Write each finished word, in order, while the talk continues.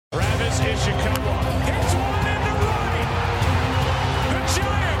Ishikawa hits one into right. The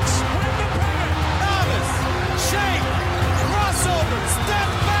Giants win the pennant. Thomas, shake, crossover, step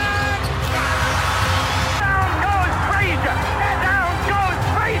back. Down goes Frazier. Down goes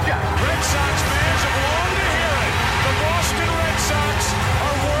Frazier. Red Sox fans have longed to hear it. The Boston Red Sox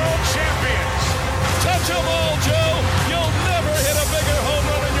are world champions. Touch 'em all, Joe. You'll never hit a bigger home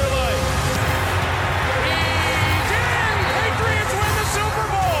run in your life. He's in. Patriots win the Super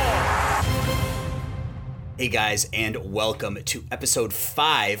Bowl. Hey guys, and welcome to episode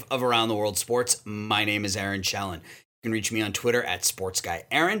 5 of Around the World Sports. My name is Aaron Challen. You can reach me on Twitter at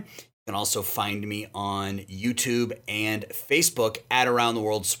SportsGuyAaron. You can also find me on YouTube and Facebook at Around the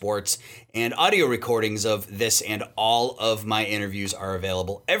World Sports. And audio recordings of this and all of my interviews are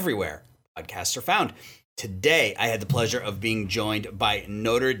available everywhere podcasts are found. Today, I had the pleasure of being joined by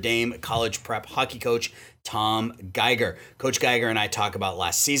Notre Dame college prep hockey coach Tom Geiger. Coach Geiger and I talk about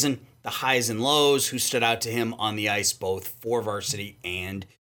last season, the highs and lows, who stood out to him on the ice, both for varsity and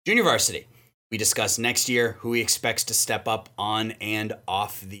junior varsity. We discuss next year, who he expects to step up on and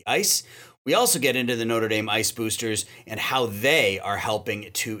off the ice. We also get into the Notre Dame Ice Boosters and how they are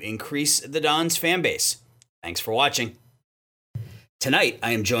helping to increase the Dons fan base. Thanks for watching. Tonight,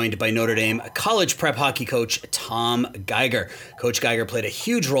 I am joined by Notre Dame college prep hockey coach Tom Geiger. Coach Geiger played a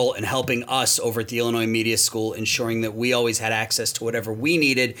huge role in helping us over at the Illinois Media School, ensuring that we always had access to whatever we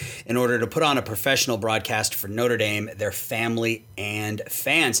needed in order to put on a professional broadcast for Notre Dame, their family, and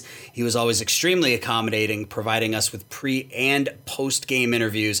fans. He was always extremely accommodating, providing us with pre- and post-game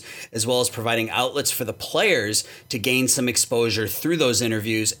interviews, as well as providing outlets for the players to gain some exposure through those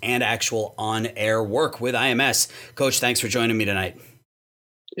interviews and actual on-air work with IMS. Coach, thanks for joining me tonight.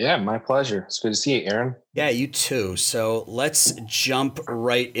 Yeah, my pleasure. It's good to see you, Aaron. Yeah, you too. So let's jump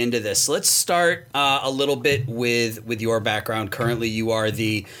right into this. Let's start a little bit with your background. Currently, you are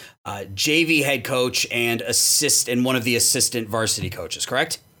the JV head coach and one of the assistant varsity coaches,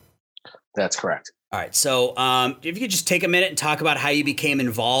 correct? That's correct. All right. So if you could just take a minute and talk about how you became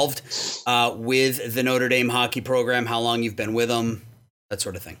involved with the Notre Dame hockey program, how long you've been with them, that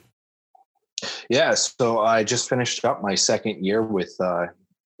sort of thing. Yeah, so I just finished up my second year with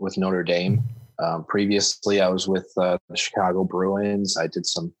Notre Dame. Previously, I was with the Chicago Bruins. I did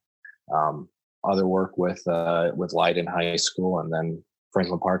some other work with Leiden High School and then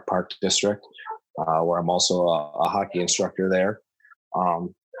Franklin Park District, where I'm also a hockey instructor there.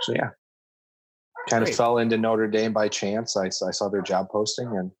 So yeah, kind of fell into Notre Dame by chance. I saw their job posting,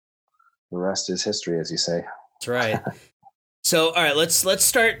 and the rest is history, as you say. That's right. So, all right, let's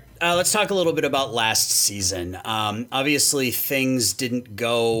start. Let's talk a little bit about last season. Obviously, things didn't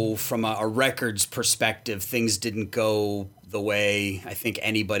go from a records perspective. Things didn't go the way I think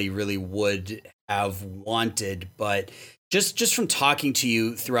anybody really would have wanted. But just from talking to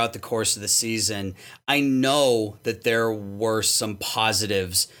you throughout the course of the season, I know that there were some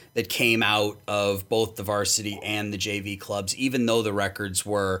positives that came out of both the varsity and the JV clubs, even though the records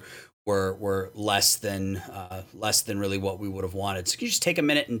were less than really what we would have wanted. So can you just take a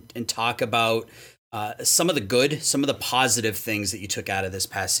minute and talk about some of the good, some of the positive things that you took out of this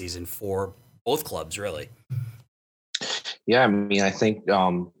past season for both clubs, really? Yeah, I mean, I think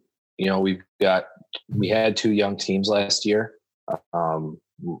we had 2 young teams last year.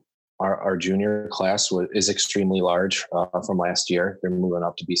 Our junior class is extremely large from last year. They're moving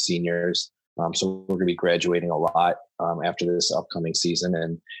up to be seniors. So we're going to be graduating a lot after this upcoming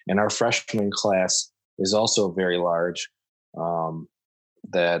season. And our freshman class is also very large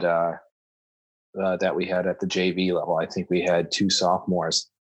that we had at the JV level. I think we had 2 sophomores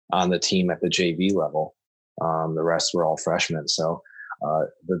on the team at the JV level. The rest were all freshmen. So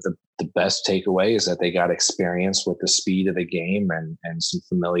the best takeaway is that they got experience with the speed of the game and some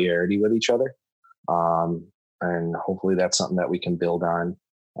familiarity with each other. And hopefully that's something that we can build on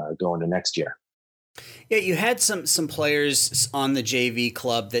going to next year. Yeah, you had some players on the JV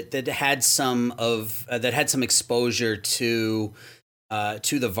club that had some exposure to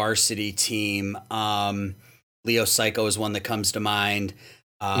the varsity team. Leo Psycho is one that comes to mind.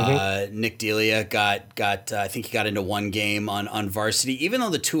 Nick Delia got I think he got into one game on varsity, even though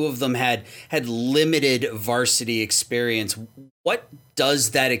the 2 of them had limited varsity experience. What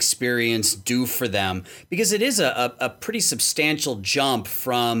does that experience do for them? Because it is a pretty substantial jump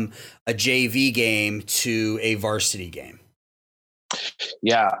from a JV game to a varsity game.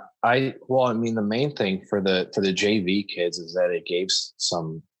 Yeah, the main thing for the JV kids is that it gave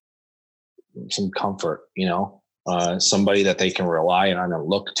some comfort, somebody that they can rely on and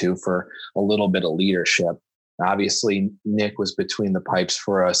look to for a little bit of leadership. Obviously, Nick was between the pipes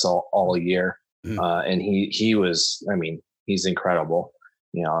for us all year. And he was, he's incredible.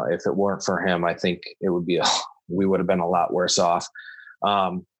 if it weren't for him, I think we would have been a lot worse off.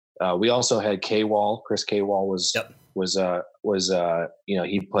 We also had K-Wall. Chris K-Wall was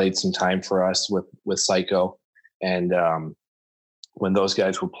he played some time for us with Psycho, and when those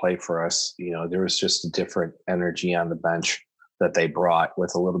guys would play for us, there was just a different energy on the bench that they brought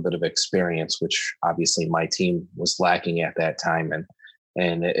with a little bit of experience, which obviously my team was lacking at that time,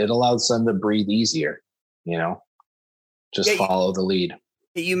 and it allowed them to breathe easier, follow the lead.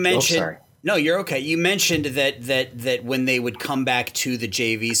 You mentioned, no, you're okay. You mentioned that when they would come back to the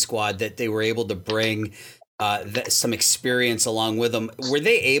JV squad, that they were able to bring some experience along with them. Were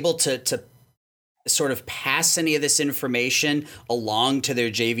they able to sort of pass any of this information along to their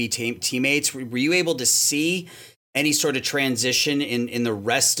JV teammates? Were you able to see any sort of transition in the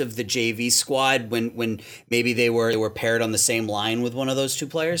rest of the JV squad when maybe they were paired on the same line with one of those two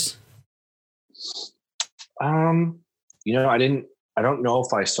players? I don't know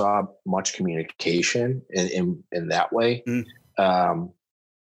if I saw much communication in that way. I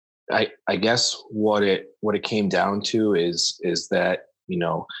guess what it came down to is that,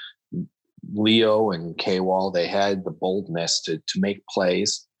 Leo and K-Wall, they had the boldness to make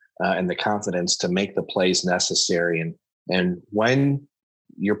plays and the confidence to make the plays necessary. And when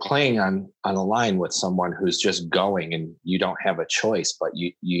you're playing on a line with someone who's just going and you don't have a choice, but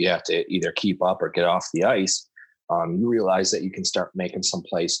you have to either keep up or get off the ice, you realize that you can start making some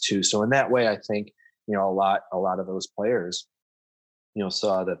plays too. So in that way, I think, a lot of those players,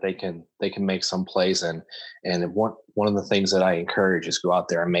 saw that they can make some plays. And one of the things that I encourage is go out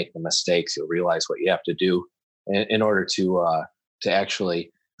there and make the mistakes. You'll realize what you have to do in order to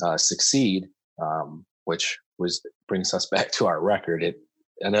actually succeed, which brings us back to our record. It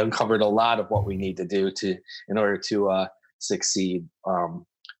uncovered a lot of what we need to do in order to succeed.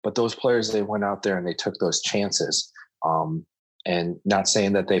 But those players, they went out there and they took those chances. And not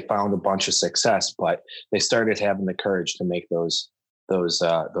saying that they found a bunch of success, but they started having the courage to make those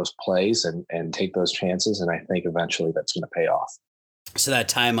plays and take those chances. And I think eventually that's going to pay off. So that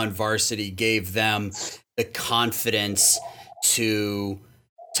time on varsity gave them the confidence to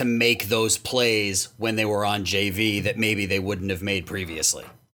make those plays when they were on JV that maybe they wouldn't have made previously.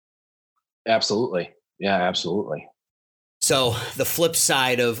 Absolutely. Yeah, absolutely. So the flip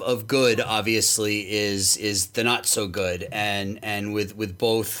side of good, obviously, is the not so good, and with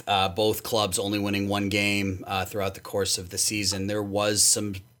both clubs only winning one game throughout the course of the season, there was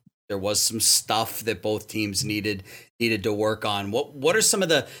some stuff that both teams needed to work on. What are some of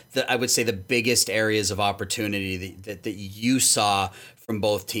the I would say the biggest areas of opportunity that you saw from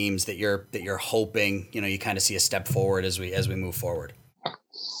both teams that you're hoping you kind of see a step forward as we move forward?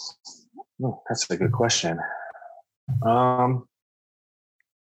 Oh, that's a good question. Well,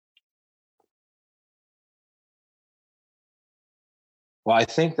 I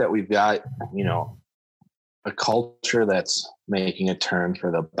think that we've got, a culture that's making a turn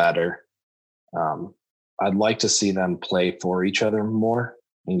for the better. I'd like to see them play for each other more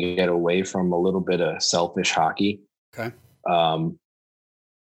and get away from a little bit of selfish hockey. Okay.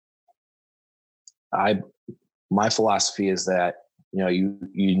 My philosophy is that, you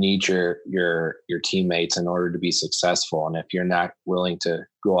need your teammates in order to be successful. And if you're not willing to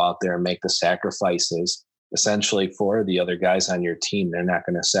go out there and make the sacrifices essentially for the other guys on your team, they're not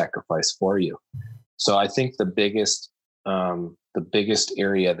going to sacrifice for you. So I think the biggest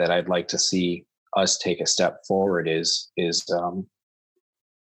area that I'd like to see us take a step forward is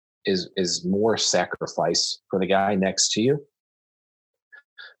more sacrifice for the guy next to you.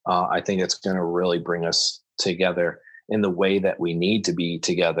 I think it's going to really bring us together in the way that we need to be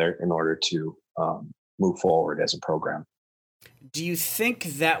together in order to move forward as a program. Do you think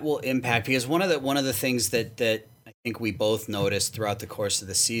that will impact? Because one of the things that I think we both noticed throughout the course of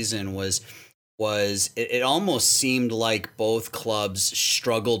the season was it almost seemed like both clubs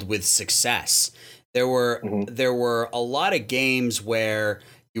struggled with success. There were a lot of games where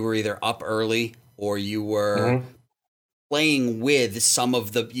you were either up early or you were playing with some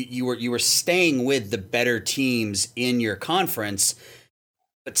of you were staying with the better teams in your conference,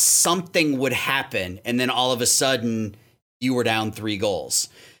 but something would happen and then all of a sudden you were down 3 goals.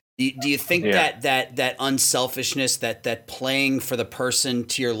 Do you think that unselfishness, that playing for the person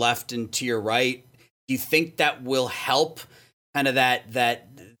to your left and to your right, do you think that will help kind of that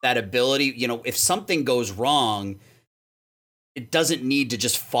ability? If something goes wrong, it doesn't need to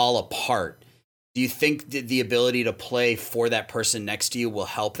just fall apart. Do you think the ability to play for that person next to you will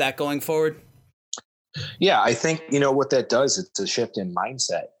help that going forward? Yeah, I think, what that does, it's a shift in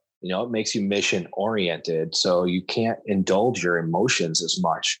mindset. It makes you mission oriented. So you can't indulge your emotions as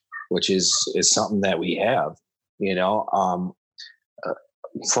much, which is something that we have,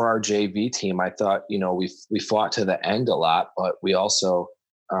 for our JV team, I thought, we fought to the end a lot, but we also,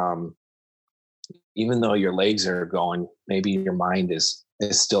 even though your legs are going, maybe your mind is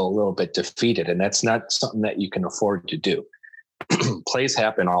still a little bit defeated. And that's not something that you can afford to do. Plays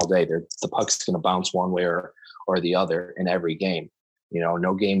happen all day. The puck's going to bounce one way or the other in every game.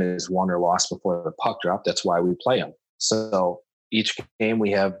 No game is won or lost before the puck drop. That's why we play them. So each game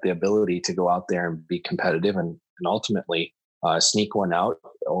we have the ability to go out there and be competitive and ultimately sneak one out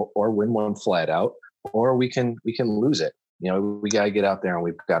or win one flat out, or we can lose it. We got to get out there and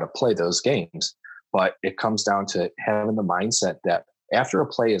we've got to play those games. But it comes down to having the mindset that after a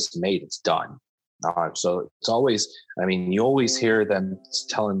play is made, it's done. So it's always, you always hear them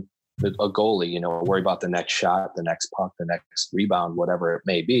telling a goalie, worry about the next shot, the next puck, the next rebound, whatever it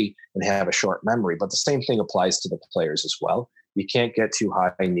may be, and have a short memory. But the same thing applies to the players as well. You can't get too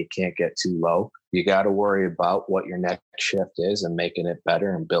high and you can't get too low. You got to worry about what your next shift is and making it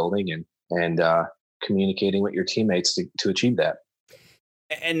better and building and communicating with your teammates to achieve that.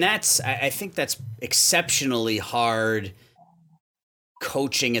 And I think that's exceptionally hard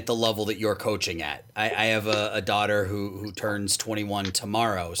coaching at the level that you're coaching at. I have a daughter who turns 21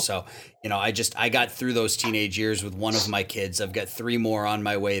 tomorrow. So, I got through those teenage years with one of my kids. I've got 3 more on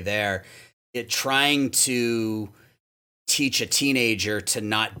my way there. Trying to teach a teenager to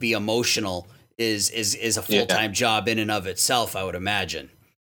not be emotional is a full-time job in and of itself, I would imagine.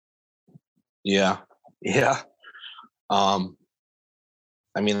 Yeah.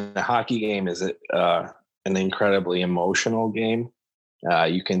 The hockey game is an incredibly emotional game.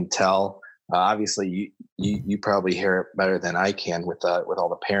 You can tell, obviously you probably hear it better than I can with all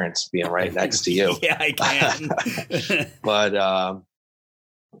the parents being right next to you. Yeah, I can. But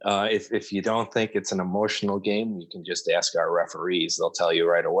if you don't think it's an emotional game, you can just ask our referees. They'll tell you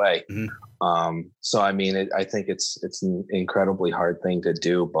right away. Mm-hmm. I think it's an incredibly hard thing to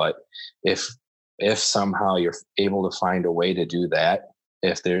do, but if somehow you're able to find a way to do that,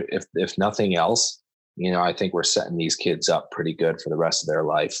 if nothing else, I think we're setting these kids up pretty good for the rest of their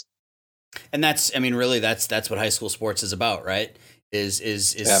life. And that's what high school sports is about, right? Is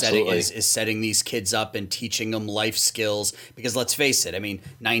setting these kids up and teaching them life skills, because let's face it,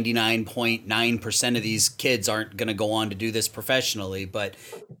 99.9% of these kids aren't going to go on to do this professionally, but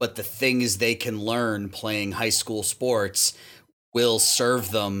the things they can learn playing high school sports will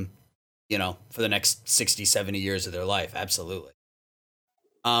serve them, for the next 60, 70 years of their life. Absolutely.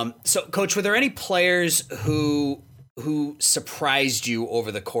 So Coach, were there any players who surprised you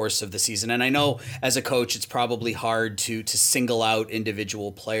over the course of the season? And I know as a coach, it's probably hard to single out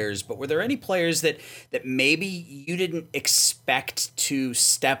individual players, but were there any players that maybe you didn't expect to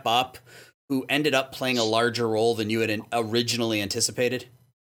step up, who ended up playing a larger role than you had originally anticipated?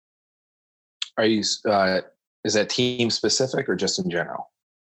 Are you, is that team specific or just in general?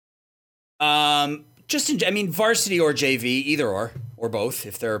 Varsity or JV, either or both,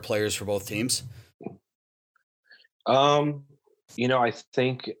 if there are players for both teams. I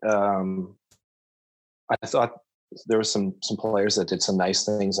think I thought there were some players that did some nice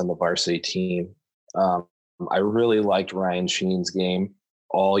things on the varsity team. I really liked Ryan Sheen's game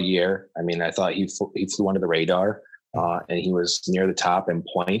all year. I thought he flew under the radar, and he was near the top in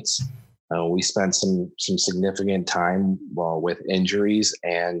points. We spent some significant time with injuries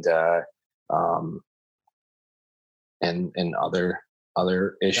and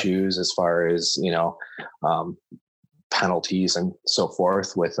other issues as far as penalties and so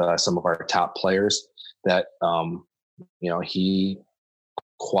forth with some of our top players that he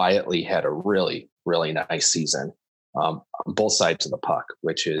quietly had a really, really nice season on both sides of the puck,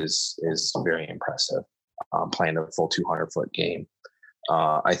 which is very impressive, playing a full 200-foot game.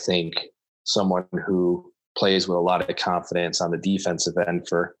 I think someone who plays with a lot of confidence on the defensive end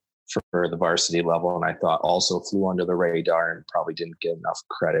for the varsity level, and I thought also flew under the radar and probably didn't get enough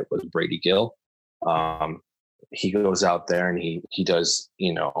credit, was Brady Gill. He goes out there and he does,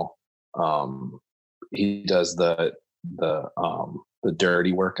 he does the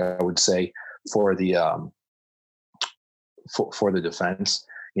dirty work, I would say, for the for the defense.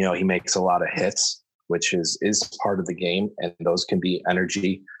 He makes a lot of hits, which is part of the game, and those can be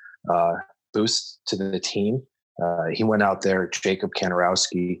energy boosts to the team. He went out there. Jacob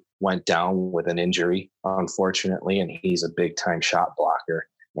Kanarowski went down with an injury, unfortunately, and he's a big time shot blocker.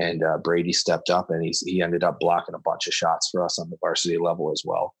 And Brady stepped up, and he ended up blocking a bunch of shots for us on the varsity level as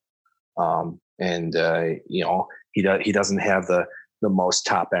well. He doesn't have the most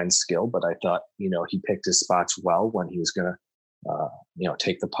top end skill, but I thought he picked his spots well when he was going to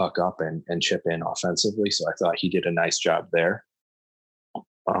take the puck up and chip in offensively. So I thought he did a nice job there.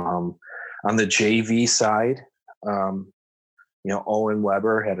 On the JV side, Owen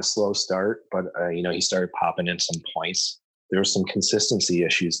Weber had a slow start, but he started popping in some points. There were some consistency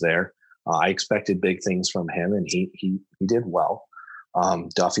issues there. I expected big things from him, and he did well.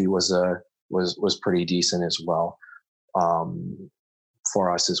 Duffy was pretty decent as well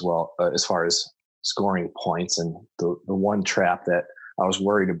for us as well, as far as scoring points. And the one trap that I was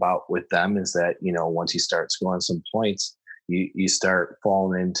worried about with them is that, once you start scoring some points, you start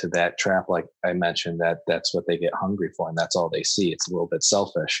falling into that trap. Like I mentioned, that's what they get hungry for, and that's all they see. It's a little bit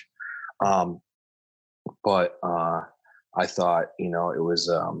selfish. But I thought, it was,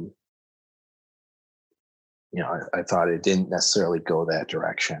 I thought it didn't necessarily go that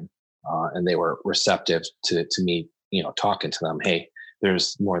direction. And they were receptive to me, talking to them. Hey,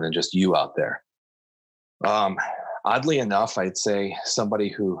 there's more than just you out there. Oddly enough, I'd say somebody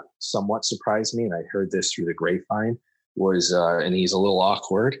who somewhat surprised me, and I heard this through the grapevine, was, and he's a little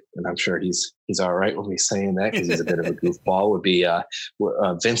awkward, and I'm sure he's all right with me saying that because he's a bit of a goofball, would be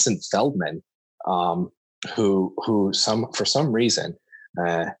Vincent Feldman, who for some reason,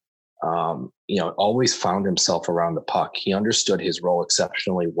 always found himself around the puck. He understood his role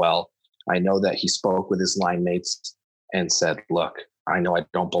exceptionally well. I know that he spoke with his line mates and said, look, I know I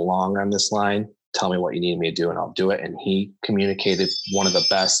don't belong on this line. Tell me what you need me to do and I'll do it. And he communicated one of the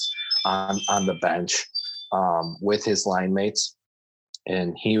best on the bench with his line mates.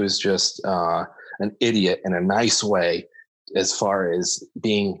 And he was just an idiot in a nice way, as far as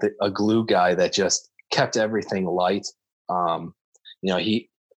being a glue guy that just kept everything light.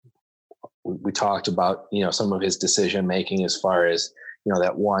 We talked about, some of his decision making as far as,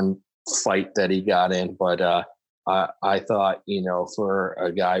 that one fight that he got in. But I thought, for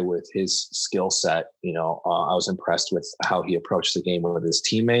a guy with his skill set, I was impressed with how he approached the game with his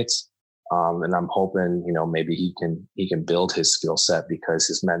teammates. And I'm hoping, maybe he can build his skill set because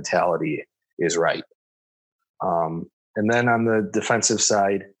his mentality is right. And then on the defensive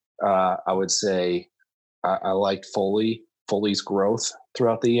side, I would say I liked Foley's growth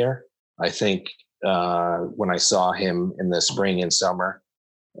throughout the year. I think when I saw him in the spring and summer,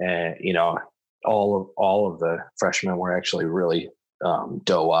 and all of the freshmen were actually really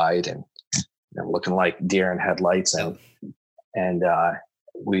doe-eyed and looking like deer in headlights, and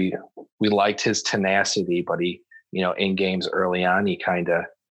we liked his tenacity. But he, in games early on, he kind of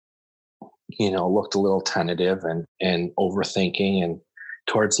looked a little tentative and overthinking, and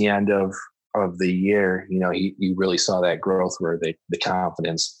towards the end of the year, you really saw that growth where the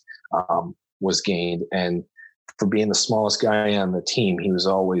confidence was gained. And for being the smallest guy on the team, he was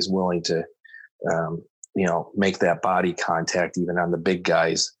always willing to, make that body contact, even on the big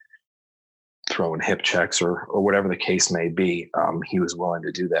guys, throwing hip checks or whatever the case may be. He was willing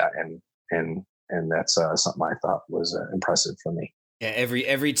to do that. And that's something I thought was impressive for me. Yeah,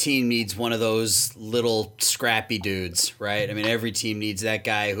 every team needs one of those little scrappy dudes, right? I mean, every team needs that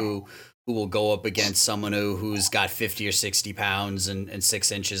guy who will go up against someone who's got 50 or 60 pounds and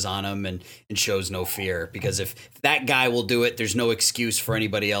 6 inches on him and shows no fear. Because if that guy will do it, there's no excuse for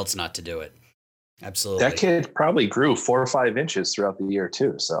anybody else not to do it. Absolutely. That kid probably grew 4 or 5 inches throughout the year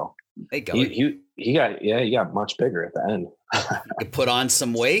too. So he got much bigger at the end. You could put on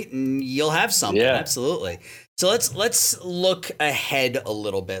some weight and you'll have something. Yeah. Absolutely. So let's look ahead a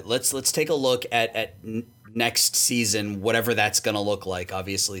little bit. Let's take a look at next season, whatever that's going to look like.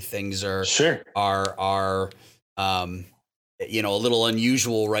 Obviously, things are a little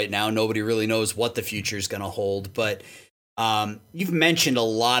unusual right now. Nobody really knows what the future is going to hold. But you've mentioned a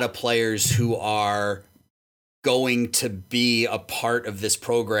lot of players who are going to be a part of this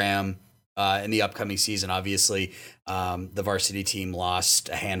program in the upcoming season. Obviously, the varsity team lost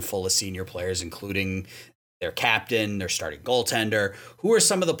a handful of senior players, including their captain, their starting goaltender. Who are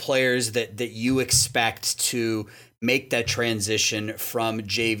some of the players that you expect to make that transition from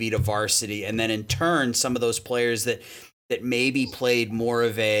JV to varsity? And then in turn, some of those players that maybe played more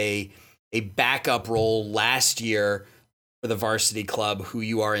of a backup role last year for the varsity club, who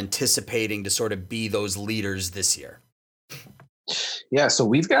you are anticipating to sort of be those leaders this year? Yeah, so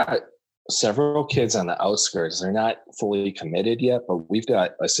we've got several kids on the outskirts. They're not fully committed yet, but we've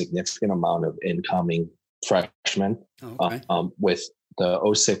got a significant amount of incoming freshmen with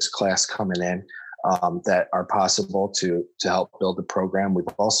the 06 class coming in that are possible to help build the program. We've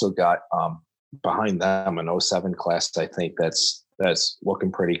also got behind them an 07 class, I think that's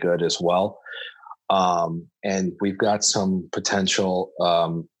looking pretty good as well. And we've got some potential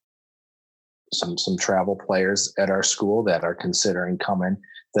some travel players at our school that are considering coming,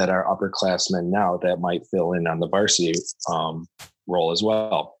 that are upperclassmen now, that might fill in on the varsity role as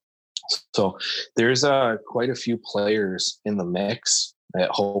well. So there's quite a few players in the mix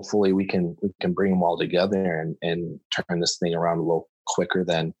hopefully we can bring them all together and turn this thing around a little quicker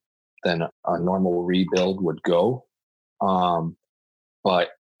than a normal rebuild would go. But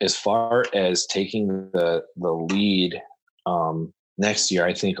as far as taking the lead next year,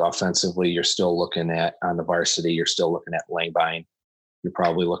 I think offensively you're still looking at, on the varsity, you're still looking at Langbine. You're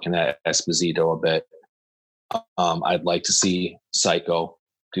probably looking at Esposito a bit. I'd like to see Psycho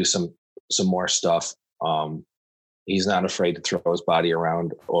do some more stuff. He's not afraid to throw his body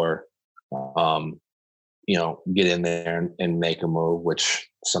around or, get in there and make a move, which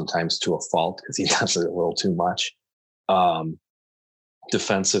sometimes to a fault because he does it a little too much.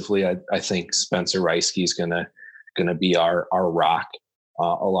 Defensively, I think Spencer Reisky is gonna be our rock,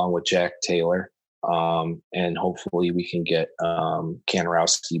 along with Jack Taylor, and hopefully we can get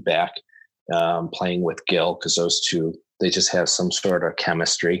Kanarowski back playing with Gill, because those two, they just have some sort of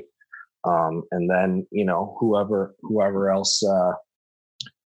chemistry. And then whoever else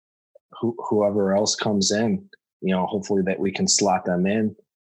comes in, hopefully that we can slot them in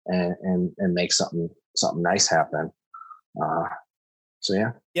and make something nice happen. So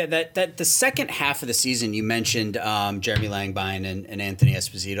yeah, that the second half of the season, you mentioned Jeremy Langbine and Anthony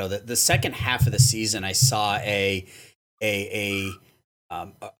Esposito. The second half of the season, I saw a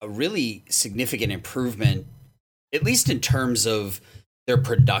really significant improvement, at least in terms of their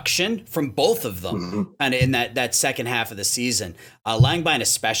production from both of them, kind of in that second half of the season. Langbine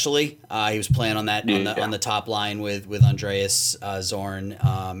especially, he was playing on that on the top line with Andreas Zorn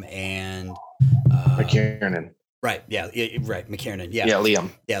and McKiernan. Right. Yeah. Right. McKiernan. Yeah. Yeah. Liam.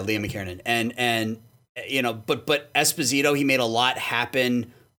 Yeah. Liam McKiernan. And but Esposito, he made a lot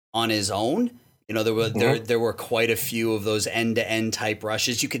happen on his own. There were quite a few of those end-to-end type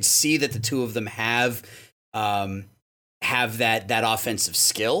rushes. You could see that the two of them have that offensive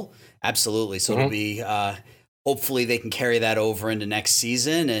skill. Absolutely. So it'll be, hopefully they can carry that over into next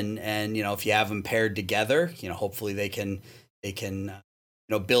season. And if you have them paired together, hopefully they can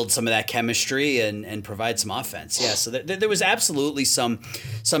build some of that chemistry and provide some offense. Yeah. So there was absolutely some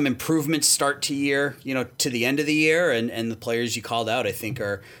improvements start to year, to the end of the year, and the players you called out, I think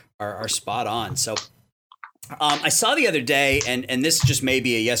are spot on. So I saw the other day, and this just may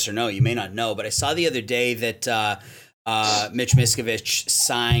be a yes or no, you may not know, but I saw the other day that Mitch Miskovich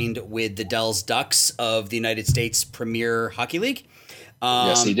signed with the Dells Ducks of the United States Premier Hockey League.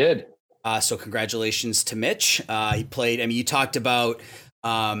 Yes, he did. So congratulations to Mitch. He played. I mean, you talked about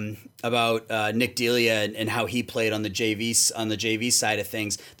Nick Delia and how he played on the JV side of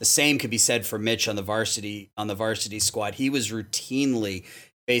things. The same could be said for Mitch on the varsity squad. He was routinely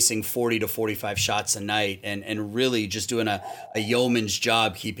facing 40 to 45 shots a night and really just doing a yeoman's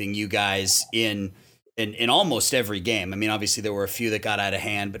job keeping you guys in almost every game. I mean, obviously there were a few that got out of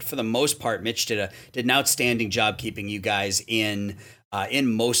hand, but for the most part, Mitch did an outstanding job keeping you guys in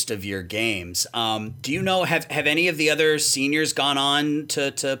most of your games. Do you know, have any of the other seniors gone on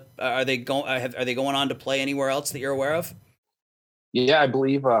to are they going on to play anywhere else that you're aware of? Yeah, I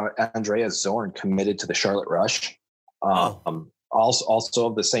believe Andreas Zorn committed to the Charlotte Rush. Also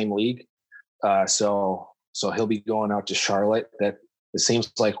of the same league. So he'll be going out to Charlotte. That it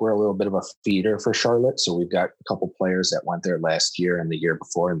seems like we're a little bit of a feeder for Charlotte. So we've got a couple players that went there last year and the year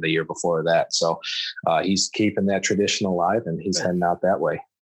before and the year before that. So he's keeping that tradition alive and he's heading out that way.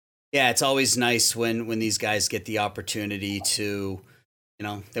 Yeah, it's always nice when these guys get the opportunity to,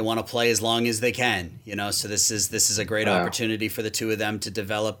 they want to play as long as they can, so this is a great opportunity for the two of them to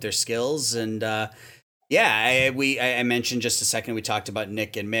develop their skills. And I mentioned just a second, we talked about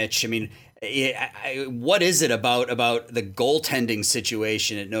Nick and Mitch. I mean, what is it about the goaltending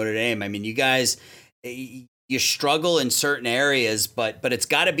situation at Notre Dame? I mean, you guys, you struggle in certain areas, but it's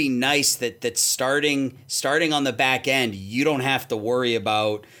got to be nice that starting on the back end, you don't have to worry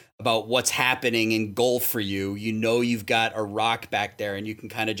about what's happening in goal for you. You've got a rock back there, and you can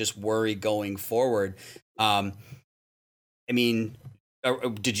kind of just worry going forward. I mean,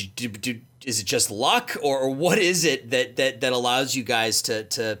 is it just luck, or what is it that allows you guys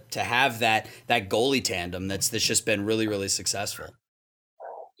to have that goalie tandem that's just been really, really successful?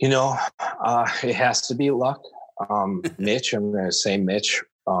 It has to be luck. Mitch, I'm going to say Mitch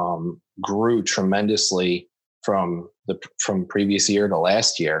grew tremendously from previous year to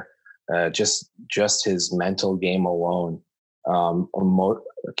last year. Just his mental game alone,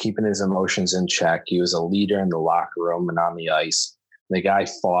 keeping his emotions in check. He was a leader in the locker room and on the ice. The guy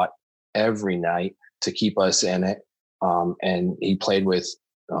fought every night to keep us in it. And he played with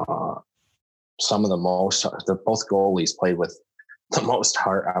both goalies played with the most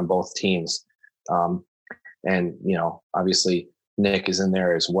heart on both teams. And obviously Nick is in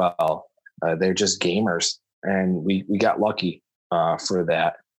there as well. They're just gamers, and we got lucky. for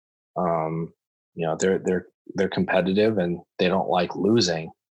that. They're competitive and they don't like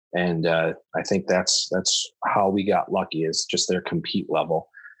losing. And I think that's how we got lucky, is just their compete level.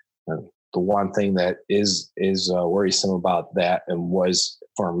 And the one thing that is worrisome about that, and was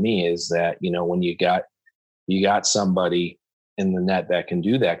for me, is that, when you got somebody in the net that can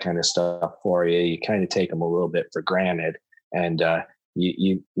do that kind of stuff for you, you kind of take them a little bit for granted. And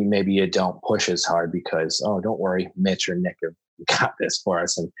you maybe you don't push as hard because, oh, don't worry, Mitch or Nick have got this for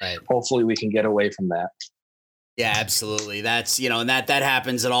us. And right. Hopefully we can get away from that. Yeah, absolutely. That's, and that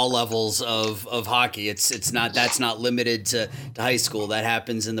happens at all levels of hockey. That's not limited to high school. That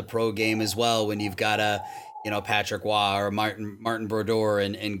happens in the pro game as well. When you've got Patrick Waugh or Martin Brodeur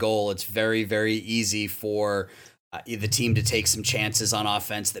in goal, it's very, very easy for the team to take some chances on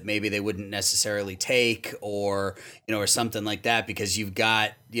offense that maybe they wouldn't necessarily take, or something like that, because you've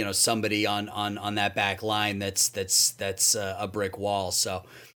got, somebody on that back line that's a brick wall. So,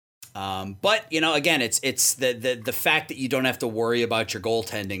 but again, it's the fact that you don't have to worry about your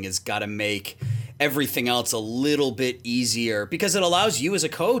goaltending has got to make everything else a little bit easier, because it allows you as a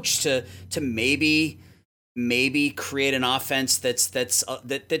coach to maybe create an offense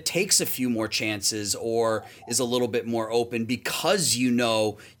that takes a few more chances, or is a little bit more open, because you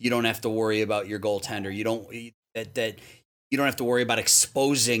don't have to worry about your goaltender. You don't have to worry about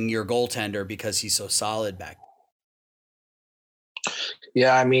exposing your goaltender because he's so solid back.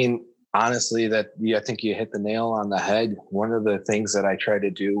 Yeah, I mean, honestly, I think you hit the nail on the head. One of the things that I try to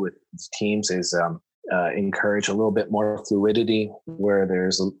do with teams is encourage a little bit more fluidity, where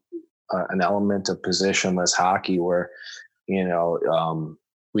there's an element of positionless hockey where,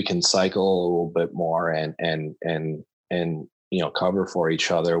 we can cycle a little bit more and cover for each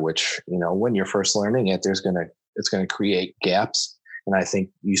other, which, when you're first learning it, it's going to create gaps. And I think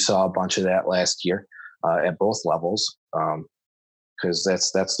you saw a bunch of that last year at both levels. Because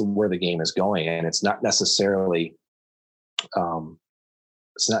that's where the game is going, and it's not necessarily a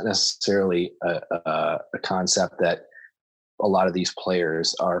concept that a lot of these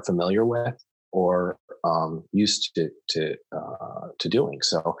players are familiar with or used to doing.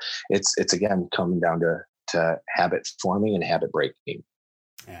 So it's again coming down to habit forming and habit breaking.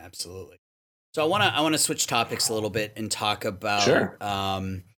 Yeah, absolutely. So I want to switch topics a little bit and talk about Sure.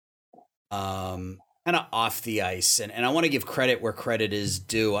 Kind of off the ice, and I want to give credit where credit is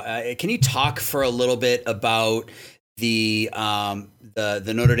due. Can you talk for a little bit about the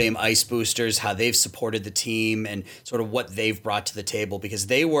Notre Dame Ice Boosters, how they've supported the team, and sort of what they've brought to the table? Because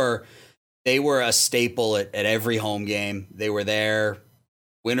they were a staple at every home game. They were there,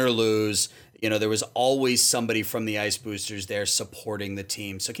 win or lose. There was always somebody from the Ice Boosters there supporting the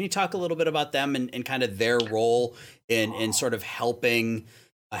team. So can you talk a little bit about them and kind of their role in sort of helping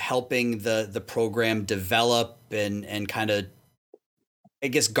the program develop and kind of, I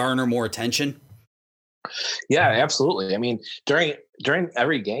guess, garner more attention? Yeah, absolutely. I mean, during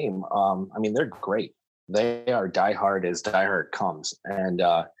every game, they're great. They are diehard as diehard comes. And,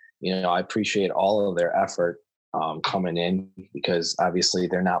 I appreciate all of their effort coming in, because obviously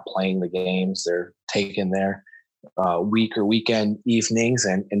they're not playing the games. They're taking their week or weekend evenings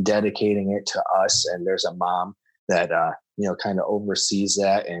and dedicating it to us. And there's a mom that, kind of oversees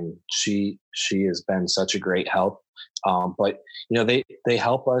that. And she has been such a great help. But, they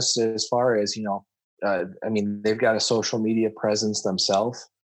help us as far as, they've got a social media presence themselves.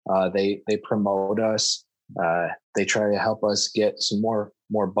 They promote us. They try to help us get some more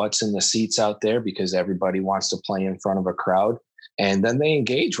butts in the seats out there, because everybody wants to play in front of a crowd. And then they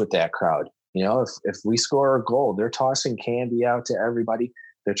engage with that crowd. If we score a goal, they're tossing candy out to everybody.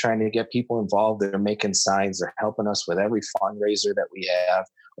 They're trying to get people involved. They're making signs. They're helping us with every fundraiser that we have,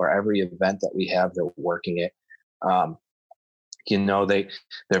 or every event that we have. They're working it.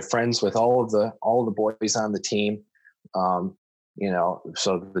 They're friends with all of the boys on the team. So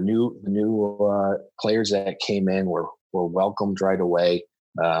the new players that came in were welcomed right away.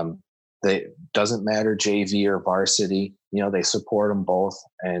 They doesn't matter JV or varsity. They support them both,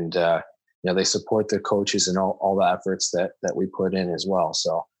 and they support the coaches and all the efforts that we put in as well.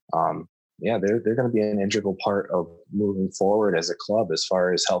 So they're going to be an integral part of moving forward as a club, as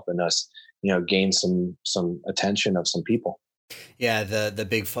far as helping us gain some attention of some people. Yeah, the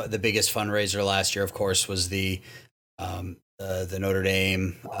biggest fundraiser last year, of course, was the Notre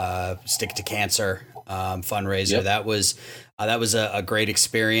Dame Stick to Cancer fundraiser. Yep. That was a great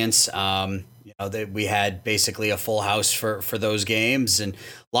experience. We had basically a full house for those games, and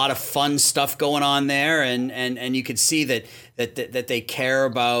a lot of fun stuff going on there. And you could see that they care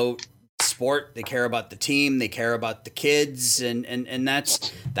about sport. They care about the team. They care about the kids, and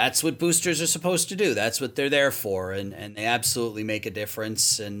that's what boosters are supposed to do. That's what they're there for, and they absolutely make a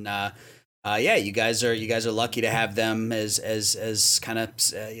difference. And yeah, you guys are lucky to have them as kind of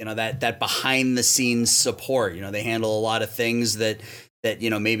that behind the scenes support. They handle a lot of things that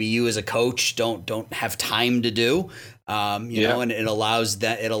maybe you as a coach don't have time to do. And it allows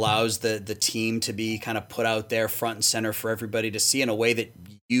the team to be kind of put out there front and center for everybody to see in a way that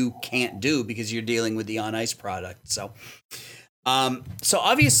you can't do because you're dealing with the on ice product. So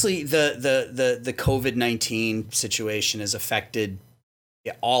obviously the COVID-19 situation has affected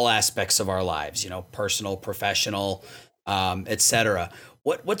all aspects of our lives, personal, professional, etc.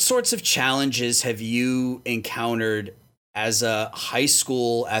 What sorts of challenges have you encountered as a high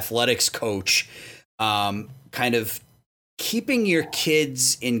school athletics coach, kind of keeping your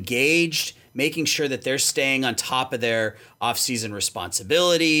kids engaged, making sure that they're staying on top of their off-season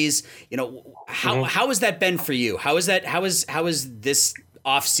responsibilities? How has that been for you? How has this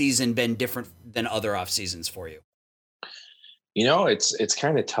off-season been different than other off-seasons for you? It's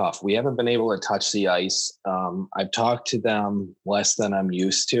kind of tough. We haven't been able to touch the ice. I've talked to them less than I'm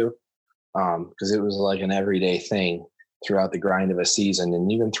used to, because it was like an everyday thing throughout the grind of a season,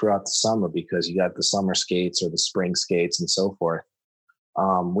 and even throughout the summer, because you got the summer skates or the spring skates and so forth.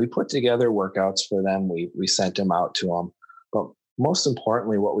 We put together workouts for them. We sent them out to them. But most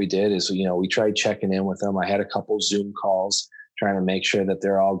importantly, what we did is, we tried checking in with them. I had a couple Zoom calls trying to make sure that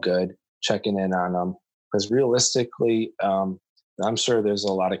they're all good, checking in on them. Because realistically, I'm sure there's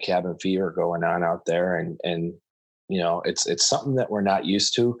a lot of cabin fever going on out there, and it's something that we're not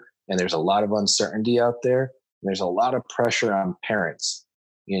used to, and there's a lot of uncertainty out there. And there's a lot of pressure on parents,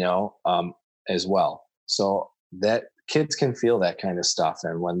 as well. So that kids can feel that kind of stuff,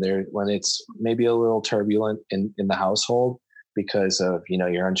 and when it's maybe a little turbulent in the household because of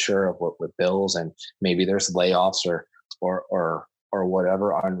you're unsure of what with bills, and maybe there's layoffs or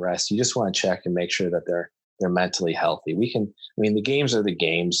whatever unrest, you just want to check and make sure that they're mentally healthy. The games are the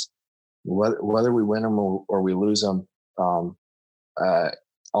games, whether we win them or we lose them.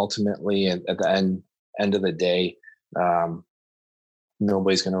 Ultimately, at the end of the day,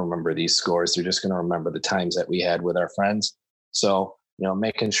 nobody's going to remember these scores. They're just going to remember the times that we had with our friends. So,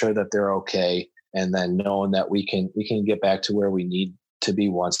 making sure that they're okay, and then knowing that we can get back to where we need to be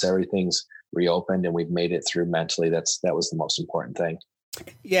once everything's reopened and we've made it through mentally. That was the most important thing.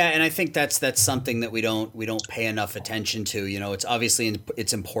 Yeah, and I think that's something that we don't pay enough attention to. It's obviously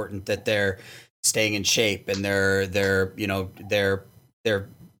it's important that they're staying in shape and they're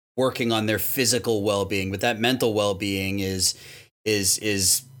working on their physical well-being, but that mental well-being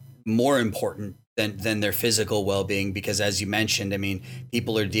is more important than their physical well-being, because as you mentioned,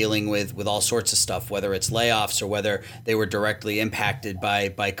 people are dealing with all sorts of stuff, whether it's layoffs or whether they were directly impacted by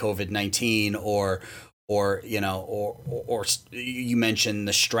COVID-19 or you mentioned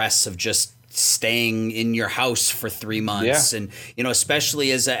the stress of just staying in your house for 3 months. And,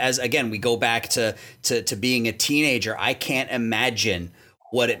 especially as again, we go back to being a teenager. I can't imagine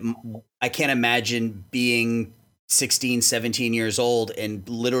being 16, 17 years old and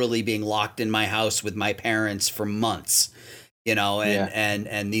literally being locked in my house with my parents for months,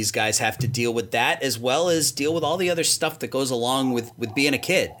 and these guys have to deal with that as well as deal with all the other stuff that goes along with being a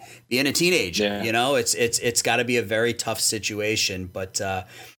kid, being a teenager. It's got to be a very tough situation, but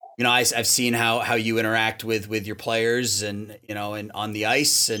I've seen how you interact with your players and on the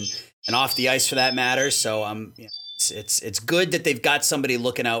ice and off the ice for that matter. So it's good that they've got somebody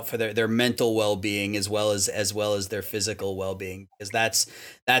looking out for their mental well-being as well as their physical well-being, because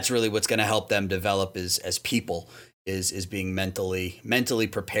that's really what's going to help them develop as people is being mentally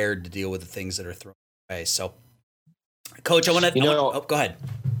prepared to deal with the things that are thrown away. So, Coach, I want to go ahead.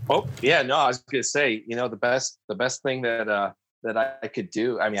 Oh yeah, no, I was going to say, the best thing that I could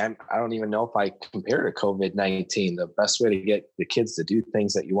do. I don't even know if I compare to COVID-19. The best way to get the kids to do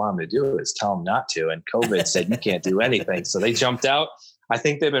things that you want them to do is tell them not to. And COVID said you can't do anything. So they jumped out. I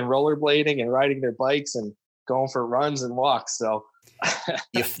think they've been rollerblading and riding their bikes and going for runs and walks. So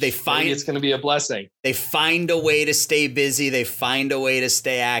they find it's going to be a blessing. They find a way to stay busy. They find a way to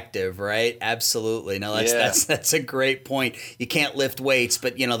stay active, right? Absolutely. No, that's a great point. You can't lift weights,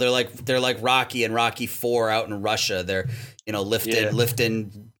 but they're like Rocky and Rocky IV out in Russia. They're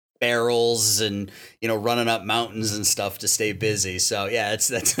lifting barrels and running up mountains and stuff to stay busy. So yeah,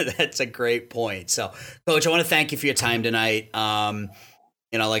 that's a great point. So, Coach, I want to thank you for your time tonight.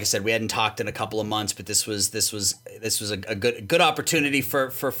 Like I said, we hadn't talked in a couple of months, but this was a good opportunity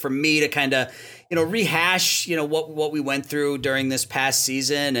for me to kind of rehash what we went through during this past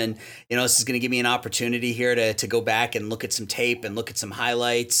season, and this is going to give me an opportunity here to go back and look at some tape and look at some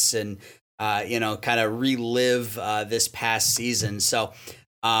highlights and kind of relive this past season. So,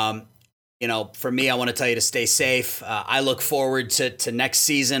 for me, I want to tell you to stay safe. I look forward to next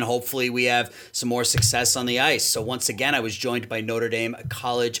season. Hopefully we have some more success on the ice. So once again, I was joined by Notre Dame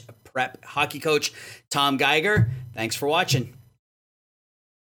college prep hockey coach Tom Geiger. Thanks for watching.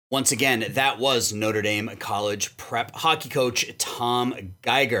 Once again, that was Notre Dame college prep hockey coach Tom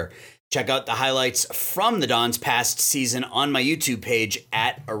Geiger. Check out the highlights from the Dons past season on my YouTube page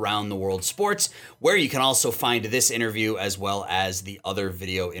at Around the World Sports, where you can also find this interview as well as the other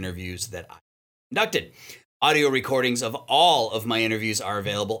video interviews that I conducted. Audio recordings of all of my interviews are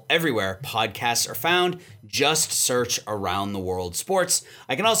available everywhere podcasts are found. Just search Around the World Sports.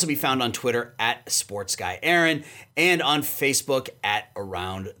 I can also be found on Twitter at SportsGuyAaron and on Facebook at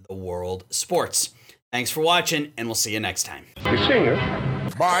Around the World Sports. Thanks for watching, and we'll see you next time.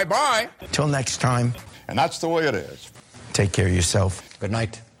 Bye-bye. Till next time. And that's the way it is. Take care of yourself. Good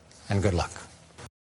night and good luck.